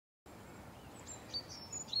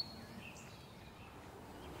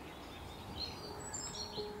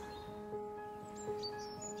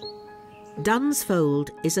Dunsfold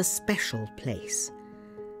is a special place.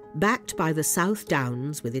 Backed by the South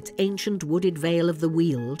Downs with its ancient wooded vale of the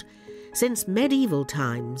Weald, since medieval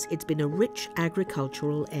times it's been a rich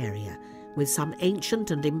agricultural area with some ancient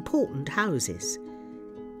and important houses.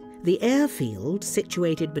 The Airfield,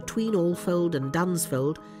 situated between Alfold and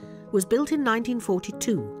Dunsfold, was built in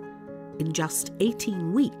 1942, in just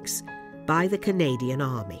 18 weeks, by the Canadian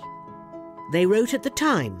Army. They wrote at the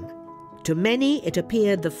time, "To many it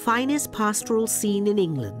appeared the finest pastoral scene in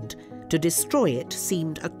England. To destroy it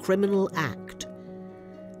seemed a criminal act."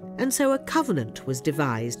 And so a covenant was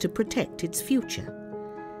devised to protect its future.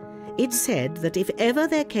 It said that if ever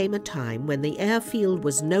there came a time when the airfield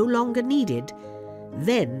was no longer needed,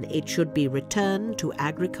 then it should be returned to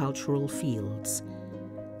agricultural fields.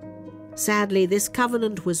 Sadly, this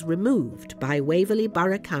covenant was removed by Waverley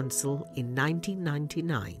Borough Council in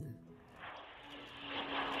 1999.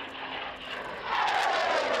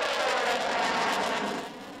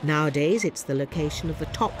 Nowadays, it's the location of the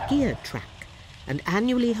Top Gear track and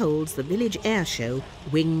annually holds the village air show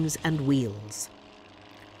Wings and Wheels.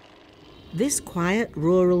 This quiet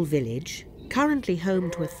rural village, currently home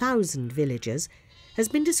to 1,000 villagers, has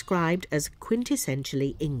been described as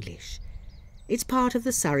quintessentially English. It's part of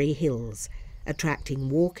the Surrey Hills, attracting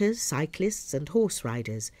walkers, cyclists and horse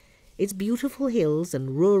riders. Its beautiful hills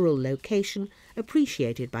and rural location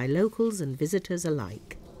appreciated by locals and visitors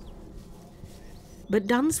alike. But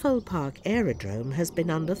Dunsfold Park Aerodrome has been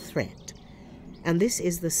under threat, and this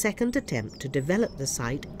is the second attempt to develop the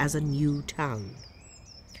site as a new town.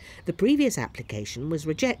 The previous application was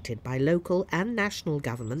rejected by local and national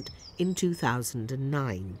government in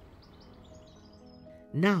 2009.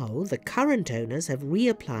 Now the current owners have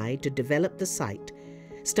reapplied to develop the site,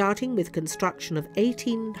 starting with construction of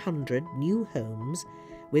 1,800 new homes,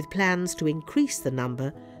 with plans to increase the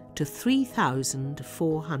number to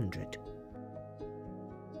 3,400.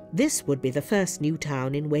 This would be the first new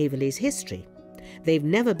town in Waverley's history. They've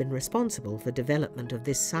never been responsible for development of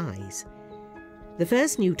this size. The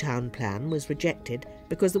first new town plan was rejected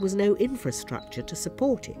because there was no infrastructure to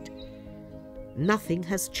support it. Nothing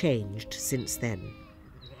has changed since then.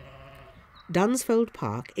 Dunsfold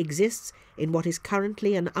Park exists in what is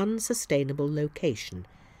currently an unsustainable location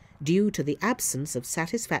due to the absence of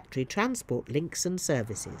satisfactory transport links and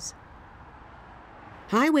services.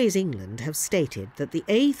 Highways England have stated that the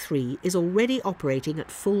A3 is already operating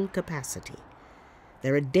at full capacity.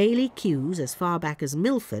 There are daily queues as far back as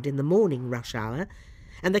Milford in the morning rush hour,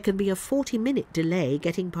 and there can be a 40-minute delay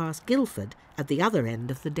getting past Guildford at the other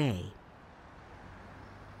end of the day.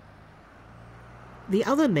 The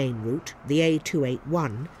other main route, the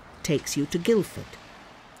A281, takes you to Guildford.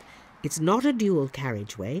 It's not a dual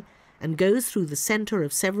carriageway and goes through the centre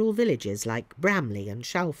of several villages like Bramley and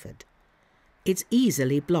Shalford. It's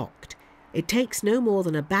easily blocked. It takes no more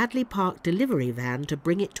than a badly parked delivery van to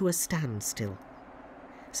bring it to a standstill.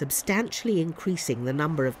 Substantially increasing the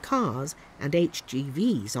number of cars and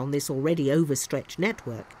HGVs on this already overstretched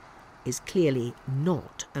network is clearly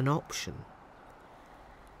not an option.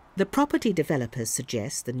 The property developers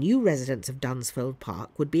suggest the new residents of Dunsfold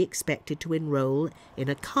Park would be expected to enrol in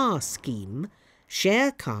a car scheme,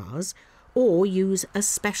 share cars, or use a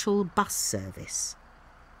special bus service.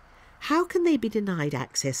 How can they be denied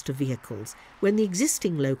access to vehicles when the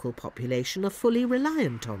existing local population are fully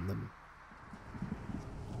reliant on them?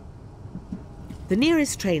 The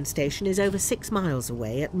nearest train station is over 6 miles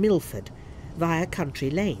away at Milford, via country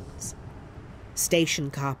lanes. Station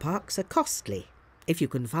car parks are costly, if you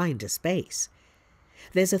can find a space.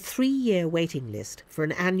 There's a 3-year waiting list for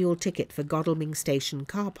an annual ticket for Godalming Station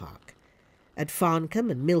car park. At Farncombe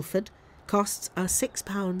and Milford, costs are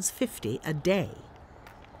 £6.50 a day.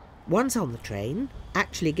 Once on the train,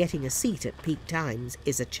 actually getting a seat at peak times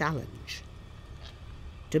is a challenge.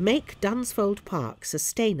 To make Dunsfold Park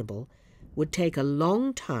sustainable would take a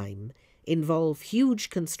long time, involve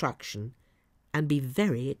huge construction, and be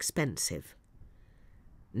very expensive.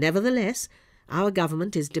 Nevertheless, our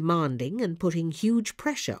government is demanding and putting huge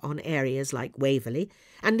pressure on areas like Waverley,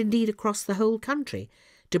 and indeed across the whole country,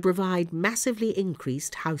 to provide massively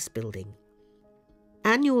increased house building.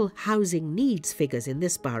 Annual housing needs figures in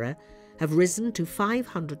this borough have risen to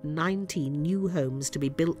 519 new homes to be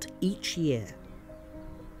built each year.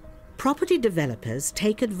 Property developers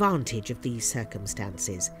take advantage of these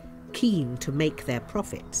circumstances, keen to make their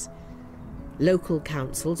profits. Local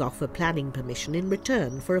councils offer planning permission in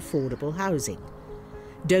return for affordable housing.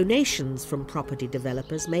 Donations from property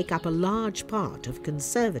developers make up a large part of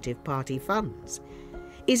Conservative Party funds.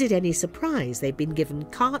 Is it any surprise they've been given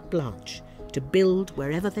carte blanche to build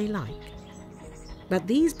wherever they like? But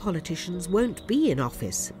these politicians won't be in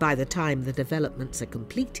office by the time the developments are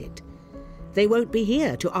completed. They won't be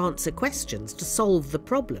here to answer questions, to solve the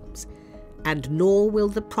problems, and nor will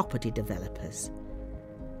the property developers.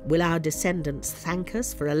 Will our descendants thank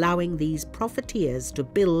us for allowing these profiteers to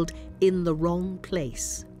build in the wrong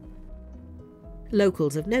place?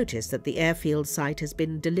 Locals have noticed that the Airfield site has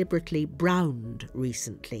been deliberately browned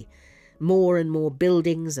recently. More and more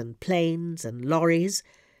buildings and planes and lorries,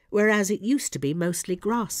 whereas it used to be mostly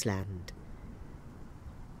grassland.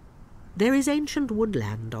 There is ancient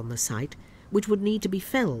woodland on the site, which would need to be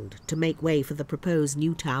felled to make way for the proposed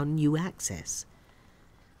new town new access.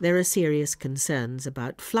 There are serious concerns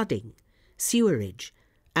about flooding, sewerage,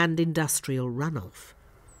 and industrial runoff.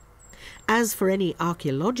 As for any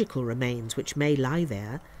archaeological remains which may lie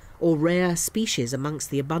there, or rare species amongst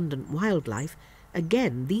the abundant wildlife,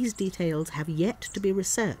 again these details have yet to be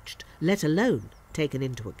researched, let alone taken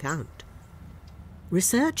into account.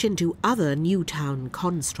 Research into other new town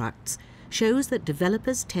constructs shows that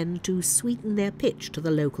developers tend to sweeten their pitch to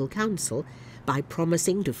the local council by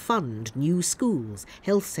promising to fund new schools,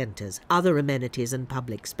 health centres, other amenities and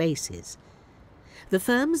public spaces. The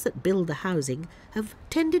firms that build the housing have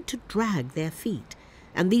tended to drag their feet,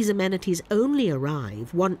 and these amenities only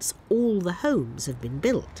arrive once all the homes have been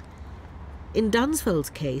built. In Dunsfold's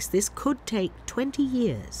case, this could take 20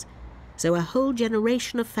 years, so a whole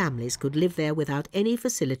generation of families could live there without any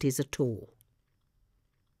facilities at all.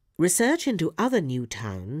 Research into other new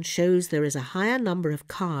towns shows there is a higher number of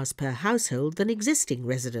cars per household than existing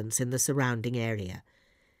residents in the surrounding area.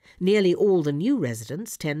 Nearly all the new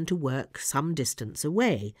residents tend to work some distance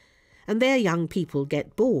away, and their young people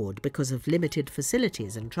get bored because of limited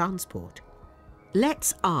facilities and transport.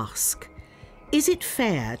 Let's ask, is it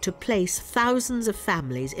fair to place thousands of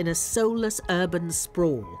families in a soulless urban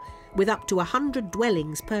sprawl with up to 100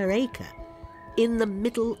 dwellings per acre in the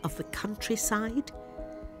middle of the countryside?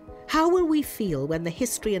 How will we feel when the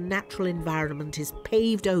history and natural environment is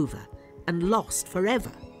paved over and lost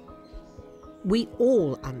forever? We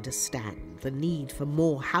all understand the need for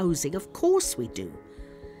more housing, of course we do.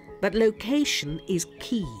 But location is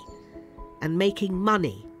key, and making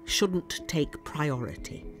money shouldn't take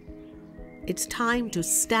priority. It's time to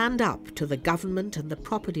stand up to the government and the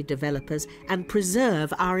property developers and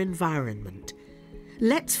preserve our environment.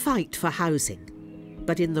 Let's fight for housing,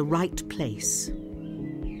 but in the right place.